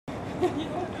Hello,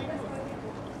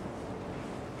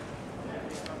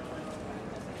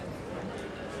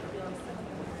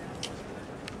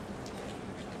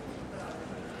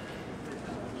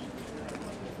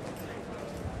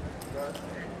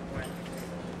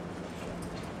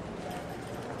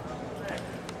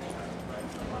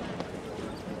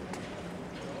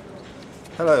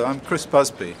 I'm Chris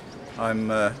Busby.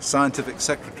 I'm Scientific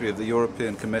Secretary of the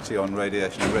European Committee on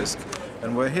Radiation Risk,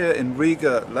 and we're here in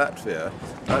Riga, Latvia,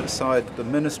 outside the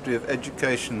Ministry of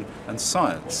Education and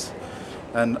Science.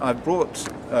 And I brought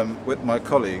with my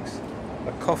colleagues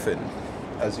a coffin,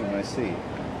 as you may see,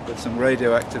 with some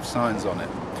radioactive signs on it.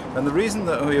 And the reason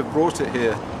that we have brought it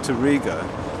here to Riga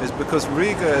is because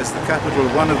Riga is the capital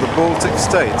of one of the Baltic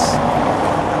states,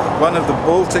 one of the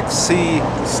Baltic Sea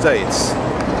states.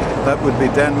 That would be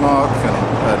Denmark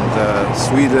and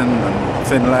Sweden and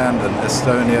Finland and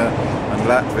Estonia and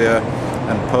Latvia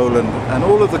and Poland and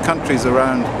all of the countries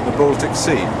around the Baltic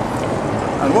Sea.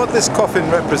 And what this coffin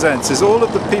represents is all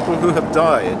of the people who have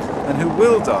died and who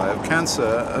will die of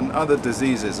cancer and other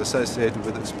diseases associated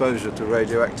with exposure to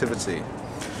radioactivity.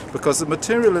 Because the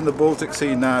material in the Baltic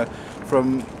Sea now,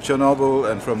 from Chernobyl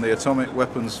and from the atomic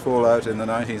weapons fallout in the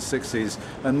 1960s,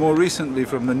 and more recently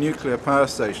from the nuclear power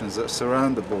stations that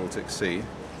surround the Baltic Sea,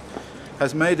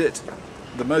 has made it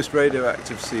the most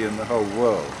radioactive sea in the whole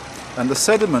world. And the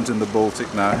sediment in the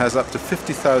Baltic now has up to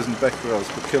 50,000 becquerels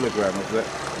per kilogram of the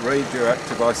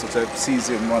radioactive isotope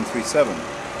cesium-137.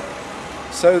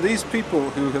 So these people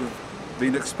who have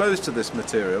been exposed to this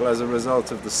material as a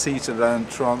result of the sea-to-land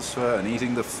transfer and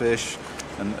eating the fish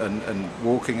and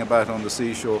walking about on the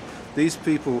seashore, these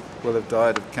people will have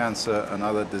died of cancer and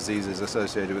other diseases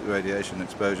associated with radiation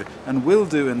exposure and will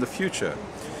do in the future.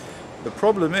 The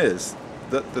problem is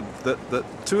that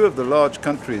two of the large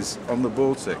countries on the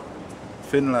Baltic,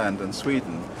 Finland and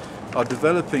Sweden, are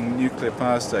developing nuclear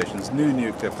power stations, new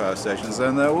nuclear power stations,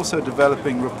 and they're also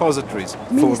developing repositories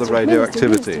for the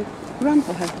radioactivity. Run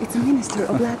for her. It's a minister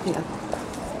of Latvia.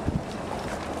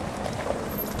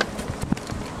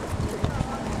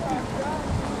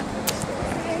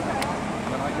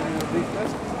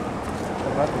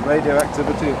 About the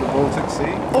radioactivity of the Baltic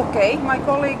Sea. Okay, my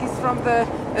colleague is from the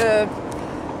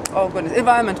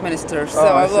Environment Minister, so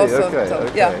I will also okay.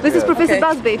 yeah. This is Professor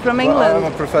Busby from England. Well,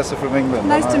 I'm a professor from England.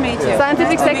 Nice to meet you.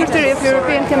 Scientific Secretary of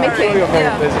European Committee. You're very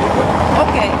busy.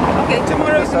 Okay,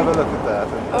 tomorrow. Let's have a look at that.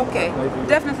 Okay,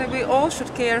 definitely we all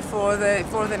should care for the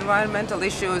environmental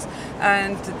issues,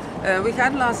 and we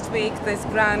had last week this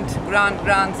grand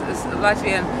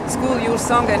Latvian school youth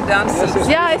song and dances.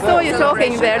 Yeah, I saw you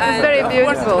talking there. It was very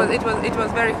beautiful. It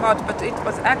was very hot, but it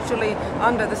was actually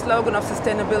under the slogan of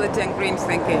sustainability and green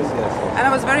thinking. And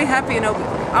I was very happy. You know,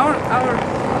 our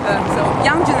so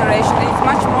young generation is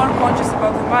much more conscious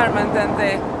about the environment than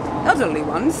the elderly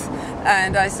ones.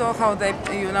 And I saw how they,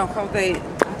 how they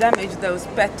damage those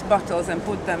PET bottles and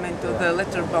put them into the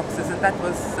litter boxes, and that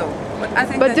was so.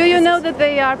 But do you know that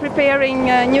they are preparing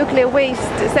nuclear waste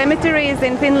cemeteries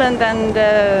in Finland and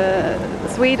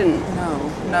Sweden?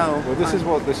 No. Well, this is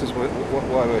why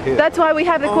we're here. That's why we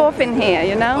have the coffin here,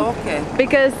 you know. Okay.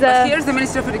 Because but here's the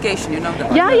Minister of Education, you know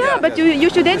that. Yeah, but you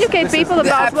should educate people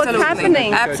about what's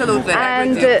happening. Absolutely.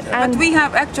 But we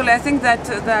have actually, I think that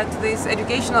these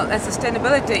educational and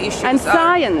sustainability issues and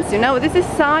science, you know, this is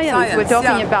science we're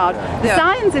talking about. The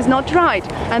science is not right,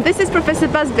 and this is Professor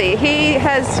Busby. He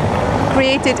has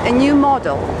created a new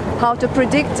model how to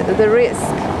predict the risk.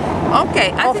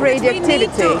 Okay, of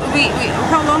radioactivity.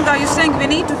 How long are you saying we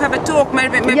need to have a talk?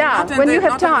 Maybe yeah, when you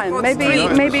have time.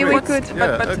 Maybe we could.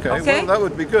 Yeah, okay. Well, that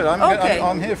would be good.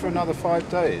 I'm here for another 5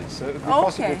 days, so it would be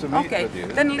possible to meet with you.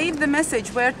 Then leave the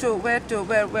message where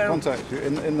contact you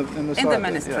in the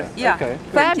ministry. Yeah. Okay.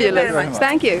 Fabulous.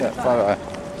 Thank you. Yeah, bye.